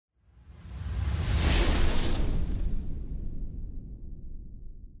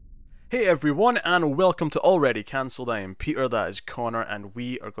Hey everyone, and welcome to Already Cancelled. I am Peter, that is Connor, and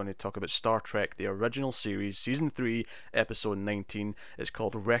we are going to talk about Star Trek, the original series, Season 3, Episode 19. It's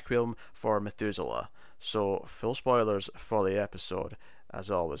called Requiem for Methuselah. So, full spoilers for the episode, as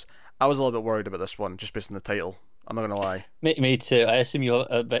always. I was a little bit worried about this one, just based on the title. I'm not going to lie. Me too. I assume you're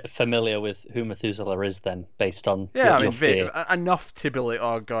a bit familiar with who Methuselah is then, based on your fear. Enough to be like,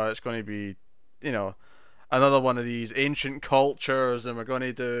 oh god, it's going to be, another one of these ancient cultures, and we're going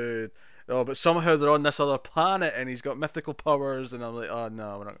to do, but somehow they're on this other planet, and he's got mythical powers, and I'm like, oh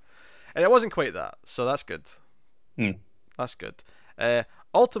no, we're not. And it wasn't quite that, so that's good. That's good.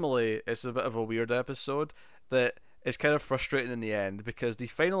 Ultimately, it's a bit of a weird episode that is kind of frustrating in the end, because the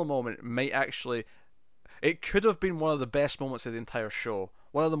final moment might actually, it could have been one of the best moments of the entire show,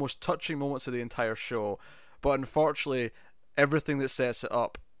 one of the most touching moments of the entire show, but unfortunately, everything that sets it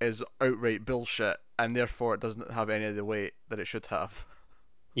up is outright bullshit, and therefore it doesn't have any of the weight that it should have.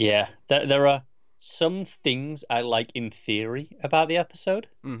 Yeah, there are some things I like in theory about the episode.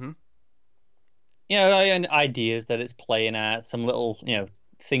 Mm-hmm. And ideas that it's playing at, some little,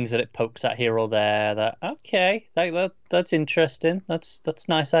 things that it pokes at here or there. That's interesting. That's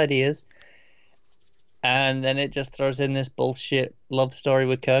nice ideas. And then it just throws in this bullshit love story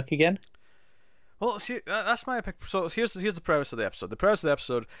with Kirk again. Well, see, that's my pick. So here's the premise of the episode. The premise of the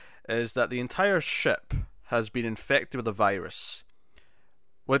episode is that the entire ship has been infected with a virus,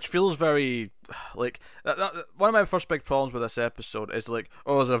 which feels very like one of my first big problems with this episode is like,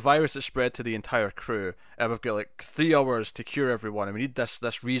 oh, there's a virus that spread to the entire crew, and we've got like 3 hours to cure everyone, and we need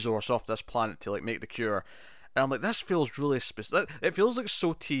this resource off this planet to like make the cure. And I'm like, this feels really specific. It feels like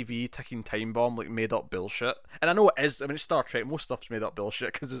so TV ticking time bomb, like made up bullshit. And I know it is. I mean, it's Star Trek. Most stuff's made up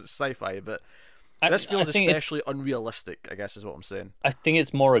bullshit because it's sci-fi, but this feels especially unrealistic, I guess is what I'm saying. I think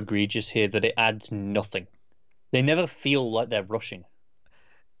it's more egregious here that it adds nothing. They never feel like they're rushing.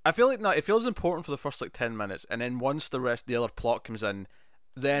 I feel like it feels important for the first like 10 minutes, and then once the other plot comes in,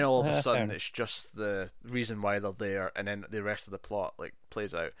 then all of a sudden it's just the reason why they're there, and then the rest of the plot like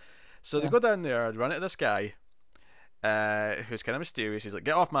plays out. So they go down there, run into this guy, who's kind of mysterious. He's like,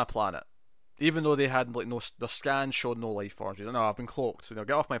 "Get off my planet," even though they had like the scans showed no life forms. He's like, "No, I've been cloaked.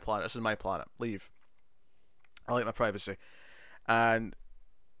 Get off my planet. This is my planet. Leave. I like my privacy." And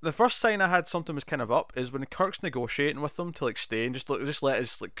the first sign I had something was kind of up is when Kirk's negotiating with them to like stay and just let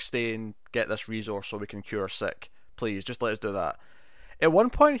us like stay and get this resource so we can cure sick. Please, just let us do that. At one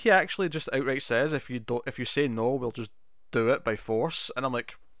point, he actually just outright says, if you say no, we'll just do it by force. And I'm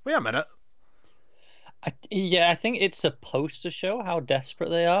like, wait a minute. I think it's supposed to show how desperate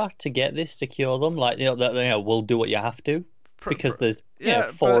they are to get this to cure them. Like, we'll do what you have to because there's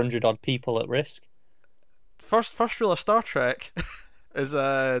 400 odd people at risk. First rule of Star Trek is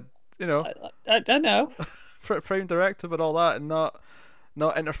I know prime directive and all that, and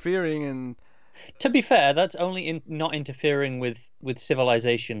not interfering. And to be fair, that's only not interfering with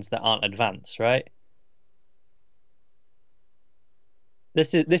civilizations that aren't advanced, right?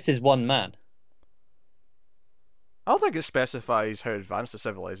 This is one man. I don't think it specifies how advanced the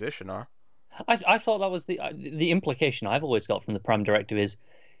civilization are. I thought that was the implication I've always got from the Prime Directive is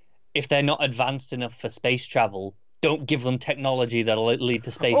if they're not advanced enough for space travel, don't give them technology that'll lead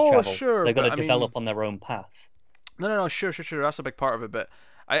to space travel. Sure, they've got to develop on their own path. No, sure. That's a big part of it, but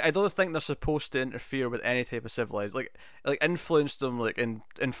I don't think they're supposed to interfere with any type of civilized, like influence them, like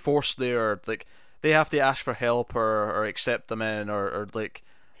enforce their like they have to ask for help or accept them in or like.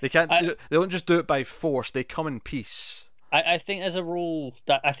 They can't. They don't just do it by force. They come in peace. I think, as a rule,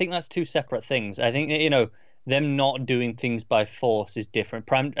 I think that's two separate things. I think them not doing things by force is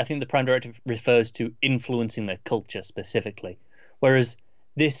different. I think the Prime Directive refers to influencing their culture specifically, whereas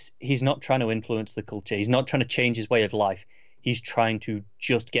he's not trying to influence the culture. He's not trying to change his way of life. He's trying to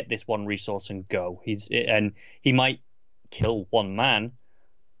just get this one resource and go. He might kill one man,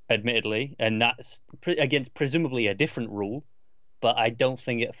 admittedly, and that's against presumably a different rule. But I don't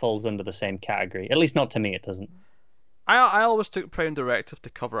think it falls under the same category. At least not to me, it doesn't. I always took Prime Directive to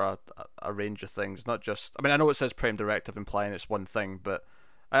cover a range of things, not just... I mean, I know it says Prime Directive implying it's one thing, but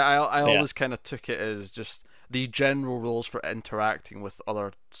I always kind of took it as just the general rules for interacting with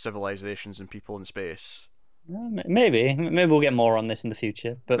other civilizations and people in space. Maybe we'll get more on this in the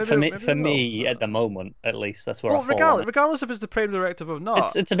future. But for me, at the moment, at least, that's where I fall. Regardless if it's the Prime Directive or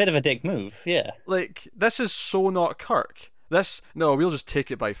not. It's a bit of a dick move, yeah. Like, this is so not Kirk. We'll just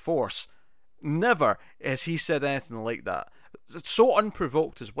take it by force. Never has he said anything like that. It's so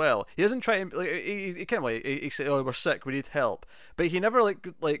unprovoked as well. He doesn't try to he kind of he says, "Oh, we're sick, we need help," but he never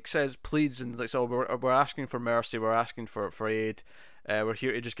like says pleads and like, "So we're asking for mercy, we're asking for aid, we're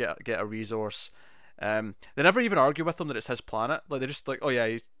here to just get a resource." They never even argue with him that it's his planet. Like they're just like, oh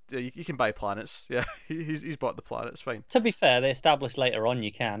yeah, you can buy planets. Yeah, he's bought the planet. It's fine. To be fair, they established later on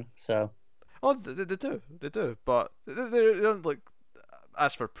you can. So. Oh, they do, but they don't like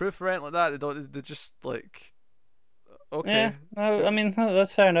ask for proof or anything like that. They don't. They just like. Okay. Yeah, no, I mean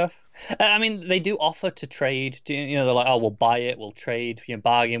that's fair enough. I mean they do offer to trade. You know, they're like, oh, we'll buy it, we'll trade,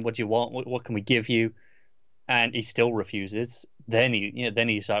 bargain. What do you want? What can we give you? And he still refuses. Then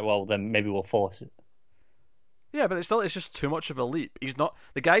he's like, well, then maybe we'll force it. Yeah, but it's just too much of a leap.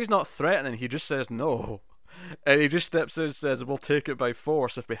 The guy's not threatening. He just says no, and he just steps in and says, "We'll take it by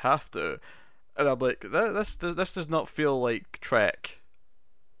force if we have to." And I'm like, this does not feel like Trek.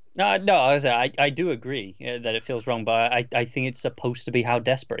 No, I do agree that it feels wrong, but I think it's supposed to be how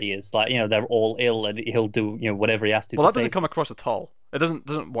desperate he is. Like, they're all ill, and he'll do whatever he has to. Well, that doesn't come across at all. It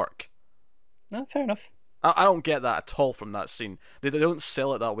doesn't work. No, fair enough. I don't get that at all from that scene. They don't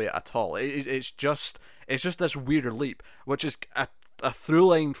sell it that way at all. It's just this weird leap, which is a through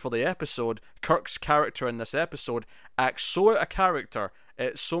line for the episode. Kirk's character in this episode acts so out of character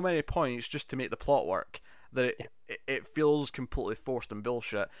at so many points just to make the plot work that it feels completely forced and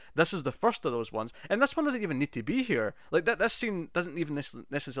bullshit. This is the first of those ones, and this one doesn't even need to be here. Like this scene doesn't even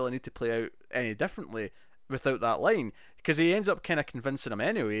necessarily need to play out any differently without that line, because he ends up kind of convincing him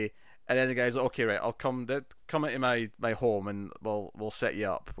anyway. And then the guy's like, okay, right, I'll come into my home and we'll set you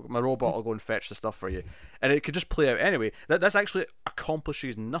up. My robot will go and fetch the stuff for you. And it could just play out anyway. This actually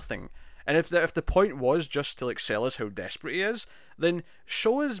accomplishes nothing. And if the point was just to like sell us how desperate he is, then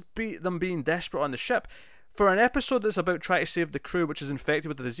show us them being desperate on the ship. For an episode that's about trying to save the crew, which is infected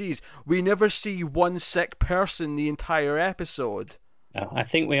with the disease, we never see one sick person the entire episode. No, I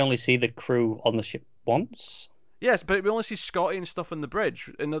think we only see the crew on the ship once. Yes, but we only see Scotty and stuff on the bridge,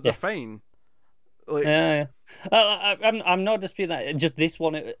 and they're fine. Like, yeah. I'm not disputing that. Just this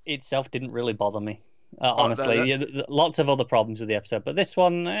one itself didn't really bother me. Honestly, lots of other problems with the episode, but this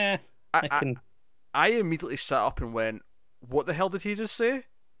one, I immediately sat up and went, "What the hell did he just say?"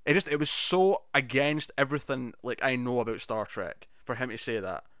 It was so against everything like I know about Star Trek for him to say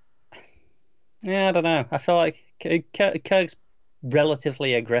that. Yeah, I don't know. I feel like Kirk's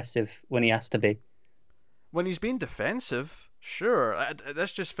relatively aggressive when he has to be. When he's being defensive, sure.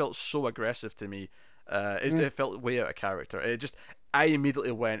 This just felt so aggressive to me. It felt way out of character. I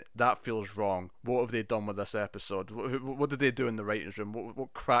immediately went, that feels wrong. What have they done with this episode? What did they do in the writers' room?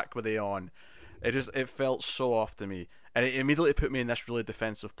 What crack were they on? It felt so off to me, and it immediately put me in this really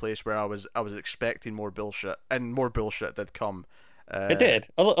defensive place where I was expecting more bullshit, and more bullshit did come. It did.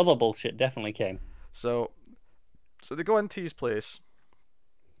 Other bullshit definitely came. So they go into his place.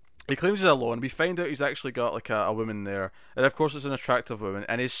 He claims he's alone. We find out he's actually got like a woman there, and of course it's an attractive woman.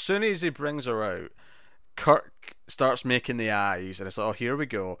 And as soon as he brings her out, Kirk starts making the eyes, and it's like, oh, here we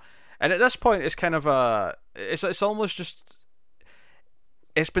go. And at this point, it's kind of it's almost just,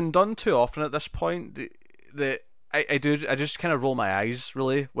 it's been done too often at this point. I just kind of roll my eyes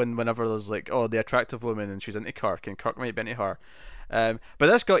really whenever there's like, oh, the attractive woman and she's into Kirk and Kirk might be into her. But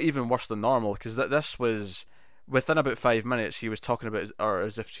this got even worse than normal, because this was, within about 5 minutes, he was talking about her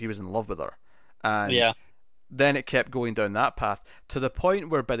as if he was in love with her. And then it kept going down that path to the point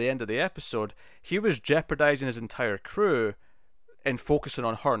where by the end of the episode, he was jeopardizing his entire crew and focusing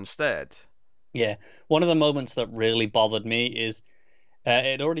on her instead. Yeah. One of the moments that really bothered me is it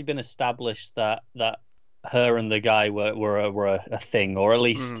had already been established that her and the guy were a thing, or at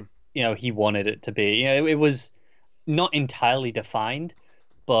least, he wanted it to be. It was not entirely defined,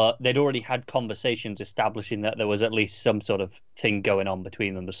 but they'd already had conversations establishing that there was at least some sort of thing going on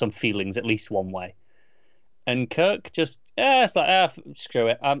between them. There's some feelings, at least one way. And Kirk just, it's like, screw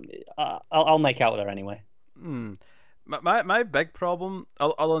it. I'll make out with her anyway. My big problem,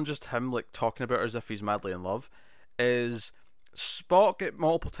 other than just him like talking about her as if he's madly in love, is Spock at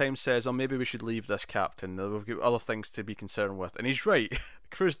multiple times says, oh, maybe we should leave this, Captain. We've got other things to be concerned with. And he's right. The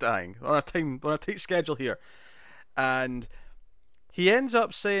crew's dying. We're on a tight schedule here. And he ends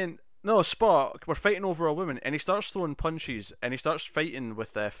up saying, no, Spock, we're fighting over a woman. And he starts throwing punches, and he starts fighting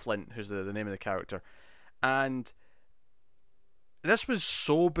with Flint, who's the name of the character. And this was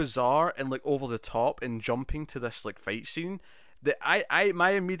so bizarre and like over the top and jumping to this like fight scene that my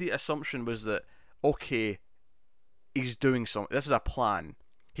immediate assumption was that, okay, he's doing something. This is a plan.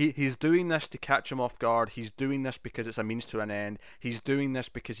 He's doing this to catch him off guard. He's doing this because it's a means to an end. He's doing this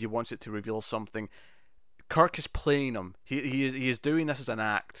because he wants it to reveal something. Kirk is playing him. He is doing this as an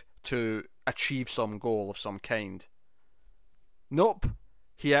act to achieve some goal of some kind. Nope.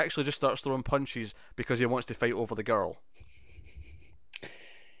 He actually just starts throwing punches because he wants to fight over the girl.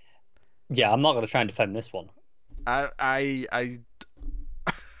 Yeah, I'm not going to try and defend this one. But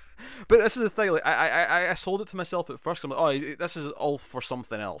But this is the thing. Like, I sold it to myself at first. I'm like, oh, this is all for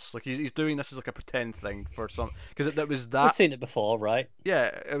something else. Like he's doing this as like a pretend thing for some because that was that. We've seen it before, right?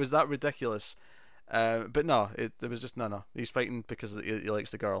 Yeah, it was that ridiculous. But no, it was just no. He's fighting because he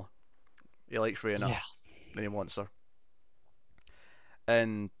likes the girl. He likes Rhaena. Yeah. And he wants her.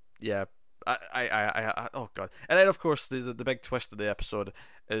 And yeah, I oh god. And then of course the big twist of the episode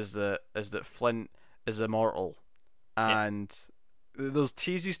is that Flint is immortal, and there's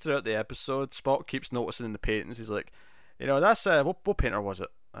teases throughout the episode. Spock keeps noticing in the paintings. He's like, that's what painter was it?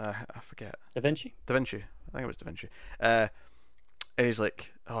 I forget. Da Vinci. I think it was Da Vinci. And he's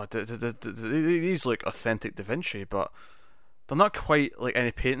like, oh, these look authentic Da Vinci, but they're not quite like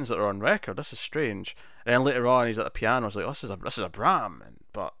any paintings that are on record. This is strange. And then later on, he's at the piano. I was like, oh, this is a Bram,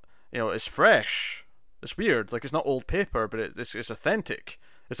 but it's fresh. It's weird. Like it's not old paper, but it's authentic.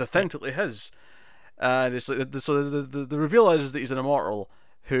 It's authentically his. And it's like so the reveal is that he's an immortal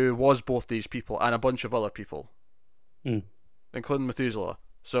who was both these people and a bunch of other people, including Methuselah.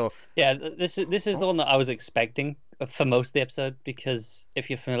 So yeah, this is the one that I was expecting for most of the episode, because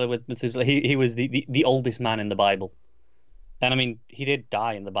if you're familiar with Methuselah, he was the oldest man in the Bible, and I mean he did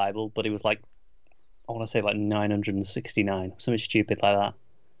die in the Bible, but he was like, I want to say like 969, something stupid like that.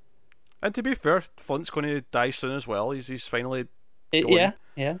 And to be fair, Flint's going to die soon as well. He's finally going.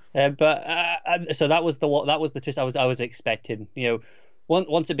 Yeah. So that was the twist I was expecting.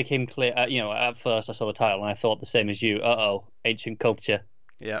 Once it became clear, at first I saw the title and I thought the same as you. Ancient culture.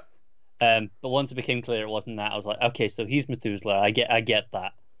 Yeah. But once it became clear it wasn't that, I was like, okay, so he's Methuselah. I get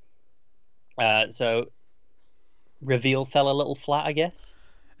that. So reveal fell a little flat, I guess.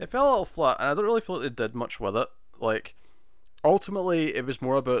 It fell a little flat, and I don't really feel like they did much with it. Like, ultimately, it was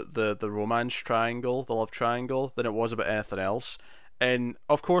more about the romance triangle, the love triangle, than it was about anything else. And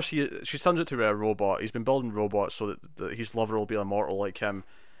of course, she turns out to be a robot. He's been building robots so that his lover will be immortal like him.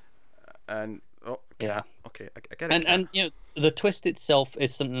 And okay, I get it. And the twist itself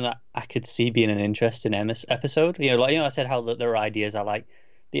is something that I could see being an interesting episode. I said how there are ideas I like.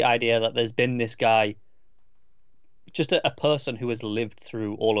 The idea that there's been this guy, just a person who has lived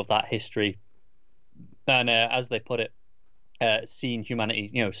through all of that history, and as they put it, seeing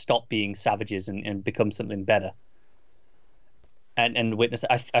humanity, stop being savages and become something better. And witness.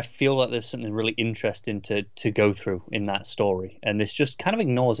 I feel like there's something really interesting to go through in that story, and this just kind of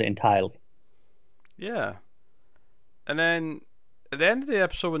ignores it entirely. Yeah, and then at the end of the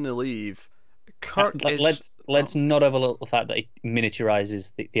episode when they leave, Kirk let's not overlook the fact that he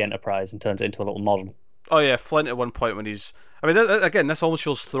miniaturizes the Enterprise and turns it into a little model. Oh yeah, Flint at one point when he's... I mean, again, this almost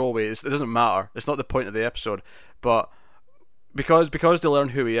feels throwaway. It doesn't matter. It's not the point of the episode. But because they learn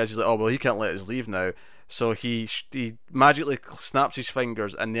who he is, he's like, oh, well, he can't let us leave now. So he magically snaps his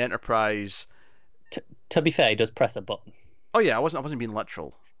fingers and the Enterprise... To be fair, he does press a button. Oh yeah, I wasn't being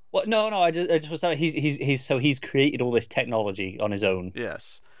literal. Well, no, I just was saying he's created all this technology on his own.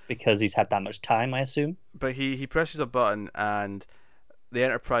 Yes. Because he's had that much time, I assume. But he presses a button and the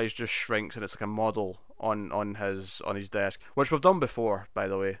Enterprise just shrinks and it's like a model on his desk, which we've done before, by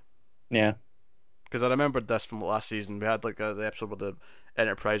the way. Yeah. Because I remembered this from last season. We had like the episode where the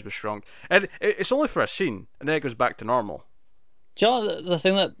Enterprise was shrunk, and it's only for a scene, and then it goes back to normal. Do you know, the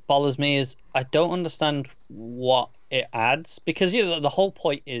thing that bothers me is I don't understand what it adds, because the whole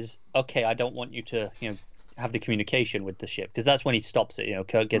point is, okay, I don't want you to have the communication with the ship, because that's when he stops it.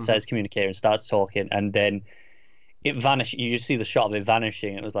 Kirk gets out his communicator and starts talking, and then it vanishes. You just see the shot of it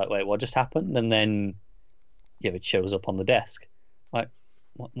vanishing. It was like, wait, what just happened? And then it shows up on the desk. Like,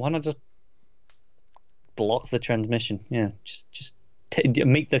 why not just block the transmission? Just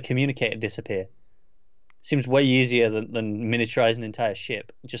make the communicator disappear. Seems way easier than miniaturizing an entire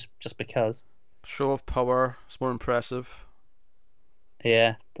ship just because. Show of power. It's more impressive.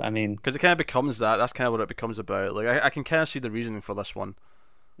 Yeah, but I mean, because it kind of becomes that. That's kind of what it becomes about. Like I can kind of see the reasoning for this one.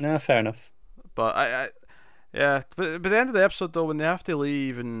 No, fair enough. But but the end of the episode though, when they have to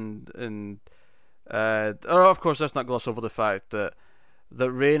leave of course, let's not gloss over the fact that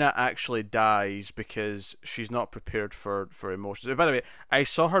Rhaena actually dies because she's not prepared for emotions. By the way, I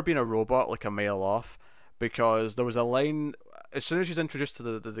saw her being a robot like a mile off, because there was a line as soon as she's introduced to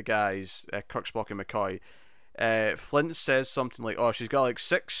the guys, Kirk, Spock, and McCoy. Flint says something like, "Oh, she's got like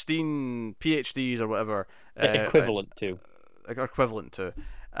 16 PhDs or whatever." Equivalent to,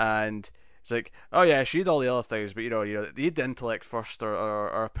 and it's like, "Oh yeah, she did all the other things, but you need the intellect first, or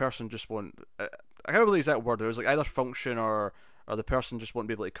a person just won't." I can't remember the exact word. It was like either function or the person just won't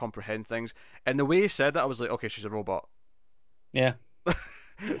be able to comprehend things. And the way he said that, I was like, okay, she's a robot. Yeah.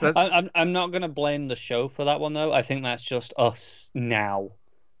 I'm not going to blame the show for that one, though. I think that's just us now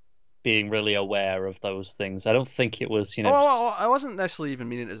being really aware of those things. I don't think it was, I wasn't necessarily even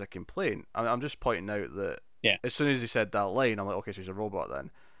meaning it as a complaint. I'm just pointing out that yeah, as soon as he said that line, I'm like, okay, so he's a robot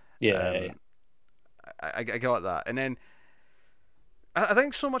then. yeah. I got that, and then I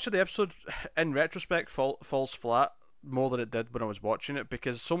think so much of the episode, in retrospect, falls flat more than it did when I was watching it,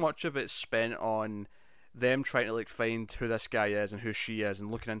 because so much of it's spent on them trying to like find who this guy is and who she is,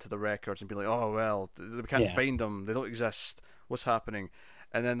 and looking into the records and being like, oh well, we can't find them, they don't exist, what's happening?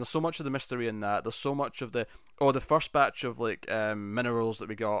 And then there's so much of the mystery in that. There's so much of the first batch of like minerals that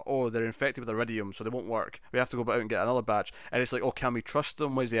we got. Oh, they're infected with iridium, so they won't work. We have to go out and get another batch. And it's like, oh, can we trust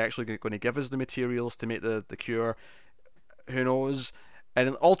them? Was he actually going to give us the materials to make the cure? Who knows?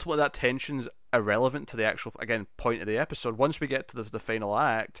 And ultimately, that tension's irrelevant to the actual, again, point of the episode. Once we get to the final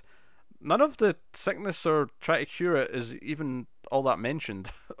act, none of the sickness or try to cure it is even all that mentioned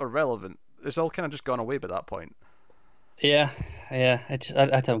or relevant. It's all kind of just gone away by that point. Yeah.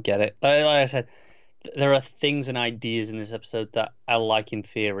 I don't get it. Like I said, there are things and ideas in this episode that I like in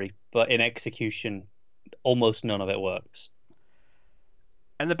theory, but in execution, almost none of it works.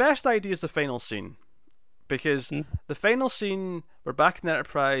 And the best idea is the final scene. Because the final scene, we're back in the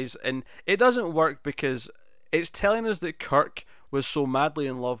Enterprise, and it doesn't work because it's telling us that Kirk was so madly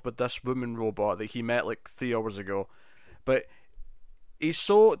in love with this woman robot that he met like 3 hours ago. But he's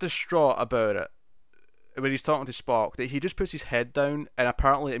so distraught about it when he's talking to Spock that he just puts his head down and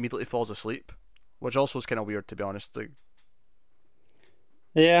apparently immediately falls asleep, which also is kind of weird, to be honest. Like,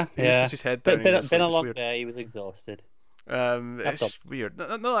 he just puts his head down. Been a long day. He was exhausted. It's weird.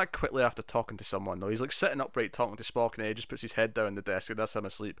 Not that quickly after talking to someone though. He's like sitting upright talking to Spock, and he just puts his head down on the desk, and that's him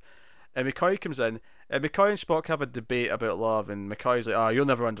asleep. And McCoy comes in, and McCoy and Spock have a debate about love, and McCoy's like, you'll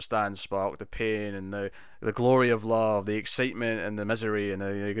never understand, Spock, the pain and the glory of love, the excitement and the misery, and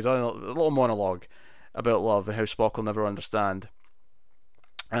he goes on a little monologue about love and how Spock will never understand.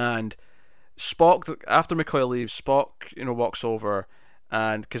 And Spock, after McCoy leaves, Spock, walks over,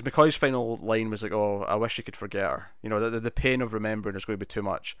 and because McCoy's final line was like, "Oh, I wish you could forget her." The pain of remembering is going to be too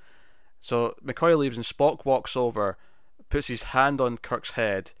much. So McCoy leaves, and Spock walks over, puts his hand on Kirk's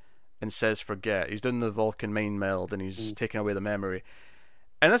head, and says, "Forget." He's doing the Vulcan mind meld, and he's taking away the memory.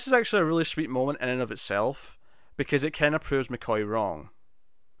 And this is actually a really sweet moment in and of itself, because it kind of proves McCoy wrong.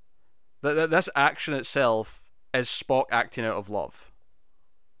 That this action itself is Spock acting out of love.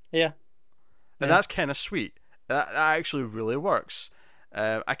 Yeah. And that's kind of sweet. That actually really works.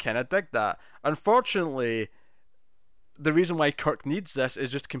 I kind of dig that. Unfortunately, the reason why Kirk needs this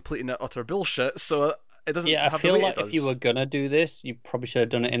is just completing utter bullshit, so it doesn't have I feel the weight like it does. If you were gonna do this, you probably should have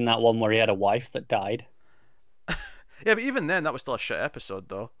done it in that one where he had a wife that died. Yeah, but even then, that was still a shit episode,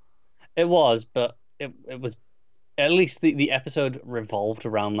 though. It was, but it was... At least the episode revolved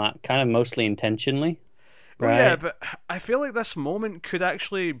around that, kind of mostly intentionally. Right? Well, yeah, but I feel like this moment could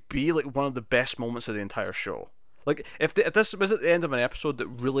actually be like one of the best moments of the entire show. Like, if this was at the end of an episode that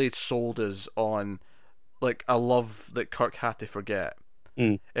really sold us on like a love that Kirk had to forget,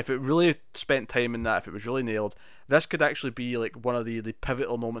 if it really spent time in that, if it was really nailed, this could actually be like one of the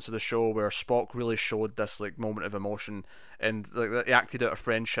pivotal moments of the show where Spock really showed this like moment of emotion and like he acted out a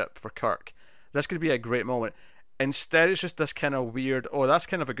friendship for Kirk. This could be a great moment. Instead, it's just this kind of weird, that's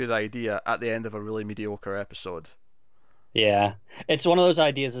kind of a good idea at the end of a really mediocre episode. Yeah. It's one of those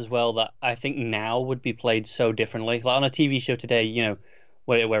ideas as well that I think now would be played so differently. Like on a TV show today,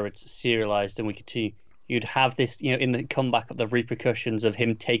 where it's serialized and we could see, you'd have this, in the comeback of the repercussions of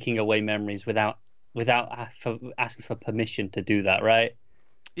him taking away memories without asking for permission to do that, right?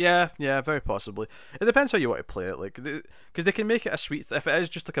 Yeah, very possibly. It depends how you want to play it, like, because they can make it a sweet. If it is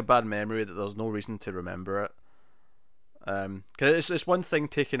just like a bad memory that there's no reason to remember it. Because it's one thing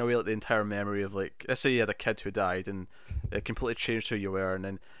taking away like the entire memory of, like, let's say you had a kid who died and it completely changed who you were, and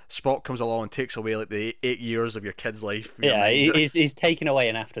then Spock comes along and takes away like the 8 years of your kid's life. Yeah, he's taking away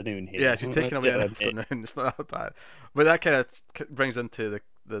an afternoon here. Yeah, he's taking away an afternoon. It's not that bad, but that kind of brings into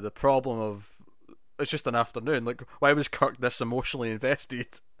the problem of it's just an afternoon. Like, why was Kirk this emotionally invested?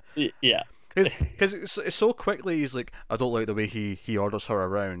 Yeah, because it's so quickly he's like, I don't like the way he orders her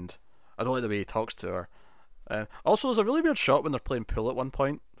around. I don't like the way he talks to her. Also, there's a really weird shot when they're playing pool at one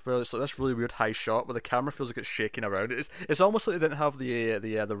point, where it's like this really weird high shot where the camera feels like it's shaking around. It's almost like they didn't have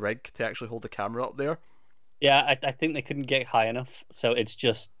the rig to actually hold the camera up there. Yeah, I think they couldn't get high enough, so it's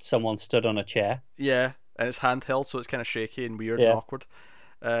just someone stood on a chair. Yeah, and it's handheld, so it's kind of shaky and weird and awkward.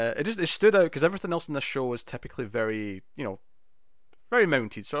 It stood out because everything else in this show is typically very, very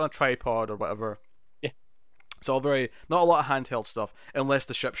mounted, sort of on a tripod or whatever. Yeah, it's all very, not a lot of handheld stuff, unless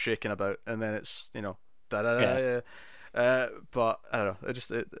the ship's shaking about, and then it's, da-da-da. But I don't know.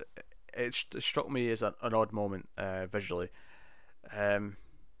 It struck me as an odd moment visually.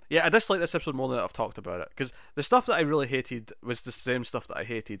 Yeah, I dislike this episode more than I've talked about it, because the stuff that I really hated was the same stuff that I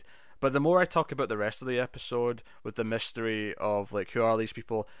hated. But the more I talk about the rest of the episode with the mystery of like who are these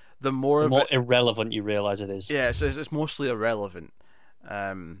people, the more irrelevant you realize it is. Yeah, it's mostly irrelevant.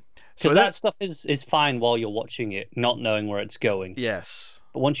 Because that stuff is fine while you're watching it, not knowing where it's going. Yes.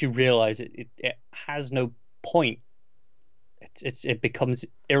 But once you realize it has no point, it becomes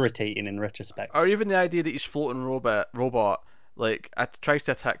irritating in retrospect. Or even the idea that he's floating robot like tries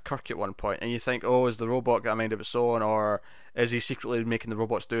to attack Kirk at one point, and you think, oh, is the robot got a mind of its own, or is he secretly making the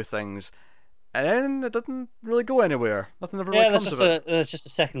robots do things? And then it doesn't really go anywhere. Nothing ever really comes of it. There's just a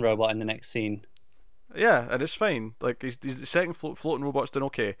second robot in the next scene. Yeah, and it's fine. Like he's the second floating robot's doing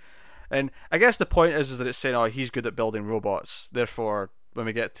okay. And I guess the point is that it's saying, oh, he's good at building robots. Therefore, when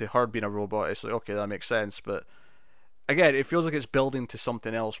we get to her being a robot, it's like, okay, that makes sense. But again, it feels like it's building to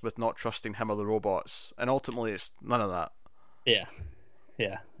something else with not trusting him or the robots. And ultimately, it's none of that. Yeah.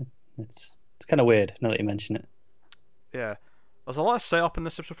 It's kind of weird now that you mention it. Yeah. There's a lot of setup in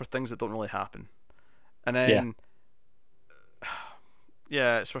this episode for things that don't really happen. And then...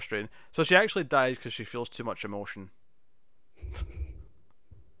 Yeah, it's frustrating. So she actually dies because she feels too much emotion.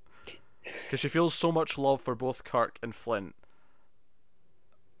 Because she feels so much love for both Kirk and Flint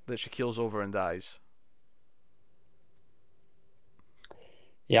that she keels over and dies.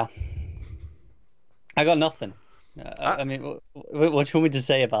 Yeah. I got nothing. I mean, what do you want me to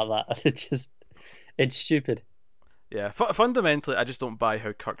say about that? It's stupid. Yeah, fundamentally, I just don't buy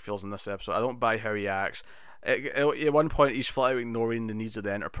how Kirk feels in this episode. I don't buy how he acts. At one point, he's flat out ignoring the needs of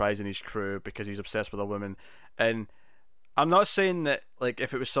the Enterprise and his crew because he's obsessed with a woman. And I'm not saying that, like,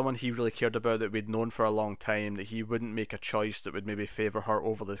 if it was someone he really cared about that we'd known for a long time, that he wouldn't make a choice that would maybe favour her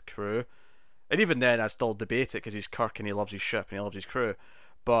over the crew. And even then, I'd still debate it because he's Kirk and he loves his ship and he loves his crew.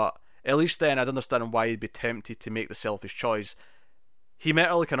 But at least then, I'd understand why he'd be tempted to make the selfish choice. He met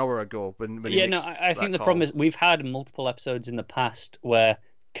her like an hour ago when he makes I think the call. problem is we've had multiple episodes in the past where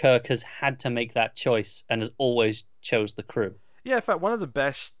Kirk has had to make that choice and has always chose the crew. Yeah, in fact, one of the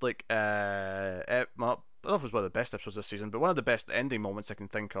best, like, I don't know if it was one of the best episodes this season, but one of the best ending moments I can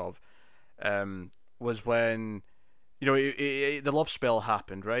think of was when, you know, the love spell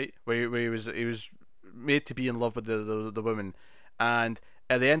happened, right? Where he was made to be in love with the woman, and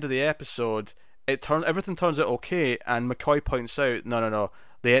at the end of the episode, everything turns out okay, and McCoy points out, no,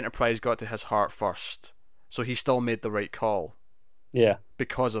 the Enterprise got to his heart first, so he still made the right call. Yeah.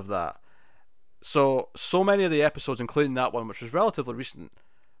 Because of that. So many of the episodes, including that one, which was relatively recent,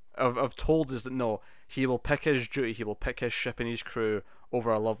 have told us that no, he will pick his duty, he will pick his ship and his crew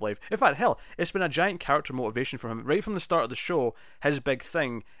over a love life. In fact, hell, it's been a giant character motivation for him. Right from the start of the show, his big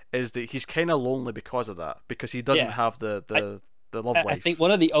thing is that he's kind of lonely because of that, because he doesn't have the love life. I think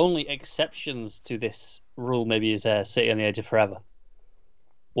one of the only exceptions to this rule maybe is City on the Edge of Forever,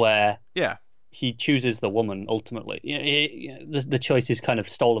 where he chooses the woman ultimately. The choice is kind of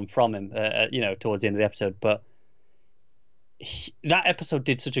stolen from him, towards the end of the episode. But that episode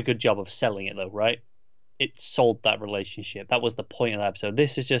did such a good job of selling it, though, right? It sold that relationship. That was the point of that episode.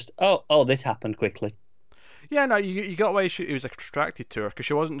 This is just, this happened quickly. Yeah, no, you got why he was attracted to her, because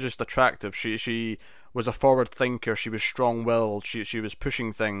she wasn't just attractive. She was a forward thinker. She was strong-willed. She was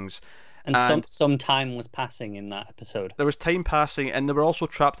pushing things. And some time was passing in that episode. There was time passing, and they were also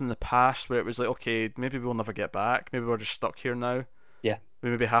trapped in the past where it was like, okay, maybe we'll never get back. Maybe we're just stuck here now. Yeah.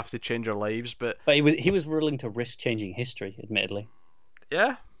 We maybe have to change our lives, but he was willing to risk changing history, admittedly.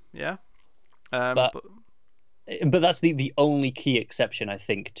 Yeah. But that's the only key exception, I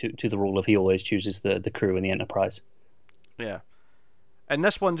think, to the rule of he always chooses the crew and the Enterprise. Yeah. And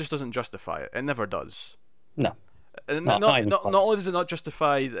this one just doesn't justify it. It never does. No. Not only does it not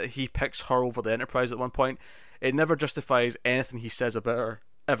justify that he picks her over the Enterprise at one point, it never justifies anything he says about her,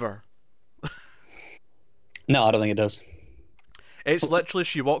 ever. No, I don't think it does. It's literally,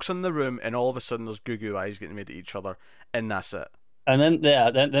 she walks in the room and all of a sudden there's goo eyes getting made at each other, and that's it. And then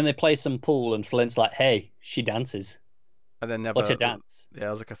they play some pool and Flint's like, hey, she dances. And then never watch her dance. Yeah,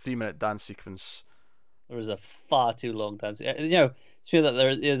 there's like a 3-minute dance sequence. There was a far too long dance. Speaking of that, there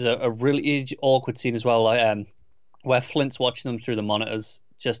is a really awkward scene as well, where Flint's watching them through the monitors,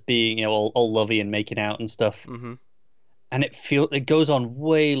 just being all lovey and making out and stuff. Mm-hmm. And it goes on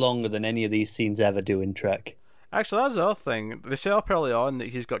way longer than any of these scenes ever do in Trek. Actually, that's the other thing. They set up early on that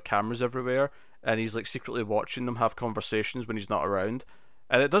he's got cameras everywhere, and he's like secretly watching them have conversations when he's not around.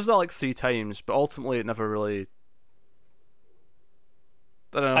 And it does that like 3 times, but ultimately it never really...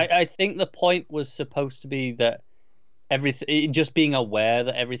 I don't know. I think the point was supposed to be that everything, just being aware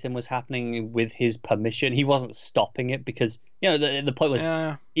that everything was happening with his permission. He wasn't stopping it because the point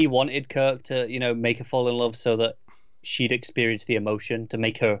was he wanted Kirk to make her fall in love so that she'd experienced the emotion to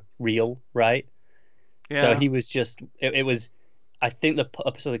make her real, right? Yeah. So he was just it was. I think the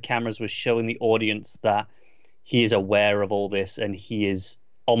purpose of the cameras was showing the audience that he is aware of all this and he is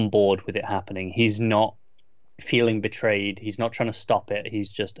on board with it happening. He's not feeling betrayed. He's not trying to stop it. He's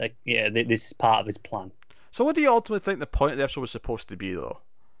just this is part of his plan. So what do you ultimately think the point of the episode was supposed to be, though?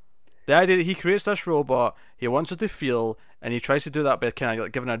 The idea that he creates this robot, he wants her to feel, and he tries to do that by kind of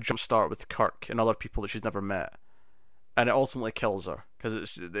like giving her a jump start with Kirk and other people that she's never met, and it ultimately kills her because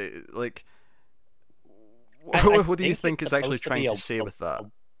it's like. What do you think it's actually trying to say with that?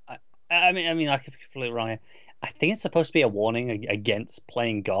 I mean, I could be completely wrong here. I think it's supposed to be a warning against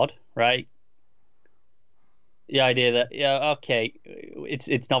playing God, right? The idea that okay,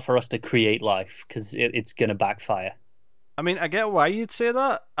 it's not for us to create life because it's gonna backfire. I mean, I get why you'd say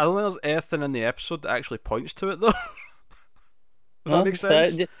that. I don't think there's anything in the episode that actually points to it, though. Does that make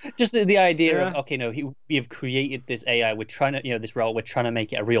sense? Just the idea of okay, no, we have created this AI. We're trying to, this role. We're trying to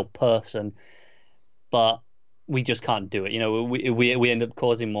make it a real person, but we just can't do it. We end up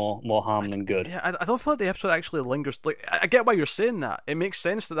causing more harm than good. Yeah, I don't feel like the episode actually lingers. Like, I get why you're saying that. It makes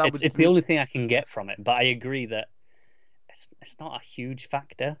sense that it's the only thing I can get from it. But I agree that it's not a huge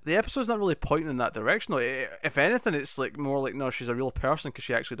factor. The episode's not really pointing in that direction. If anything, it's like more like, no, she's a real person because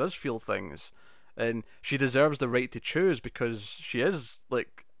she actually does feel things, and she deserves the right to choose because she is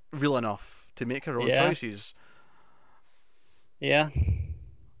like real enough to make her own choices. Yeah.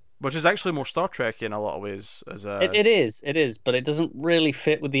 Which is actually more Star Trek in a lot of ways. It is, but it doesn't really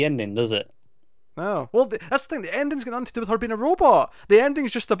fit with the ending, does it? No. Well, that's the thing. The ending's got nothing to do with her being a robot. The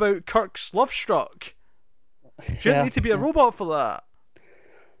ending's just about Kirk's love struck. She didn't need to be a robot for that.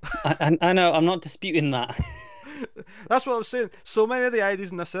 I know. I'm not disputing that. That's what I was saying. So many of the ideas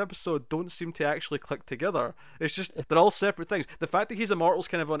in this episode don't seem to actually click together. It's just they're all separate things. The fact that he's immortal is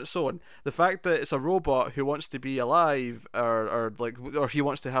kind of on its own. The fact that it's a robot who wants to be alive or he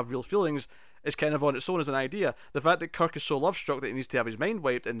wants to have real feelings is kind of on its own as an idea. The fact that Kirk is so love struck that he needs to have his mind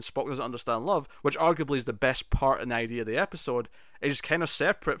wiped and Spock doesn't understand love, which arguably is the best part and idea of the episode, is kind of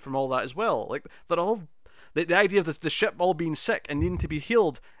separate from all that as well. Like they're all the idea of the ship all being sick and needing to be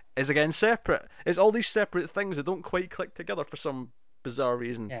healed is again separate. It's all these separate things that don't quite click together for some bizarre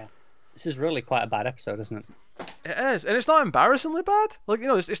reason. Yeah, this is really quite a bad episode, isn't it? It is, and it's not embarrassingly bad. Like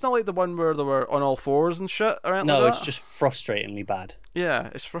it's not like the one where they were on all fours and shit. Or anything no, like it's just frustratingly bad. Yeah,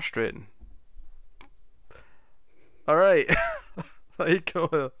 it's frustrating. All right, there you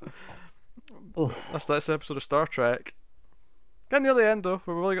go. That's this episode of Star Trek. Getting near the end though.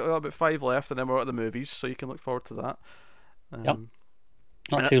 We've only got about 5 left, and then we're at the movies, so you can look forward to that. Yep.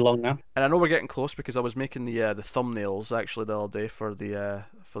 Not too long now. And I know we're getting close because I was making the thumbnails actually the other day for the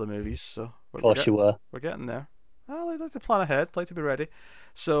movies. So of course you were. We're getting there. I like to plan ahead. Like to be ready.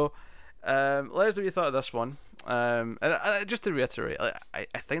 So let us know what you thought of this one. And just to reiterate, I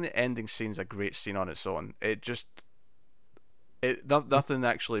think the ending scene's a great scene on its own. Nothing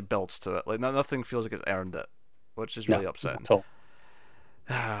actually builds to it. Like nothing feels like it's earned it, which is really upsetting. Not at all.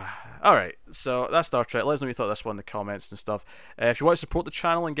 Alright, so that's Star Trek. Let us know what you thought of this one in the comments and stuff. If you want to support the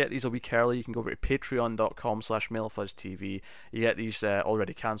channel and get these a week early, you can go over to patreon.com/MailFuzzTV. You get these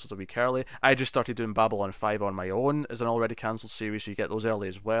already cancelled a week early. I just started doing Babylon 5 on my own as an already cancelled series, so you get those early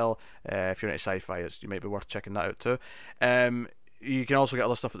as well. If you're into sci-fi, you might be worth checking that out too. You can also get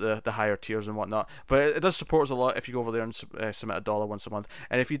other stuff at the higher tiers and whatnot, but it does support us a lot if you go over there and submit $1 once a month.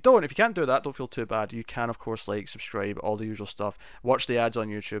 And if you can't do that, don't feel too bad. You can of course subscribe, all the usual stuff, watch the ads on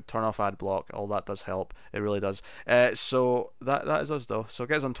YouTube, turn off ad block, all that does help. It really does. So that is us though. So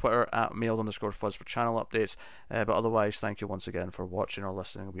get us on Twitter at @mailed_fuzz for channel updates. But otherwise, thank you once again for watching or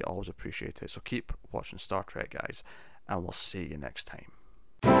listening. We always appreciate it. So keep watching Star Trek, guys, and we'll see you next time.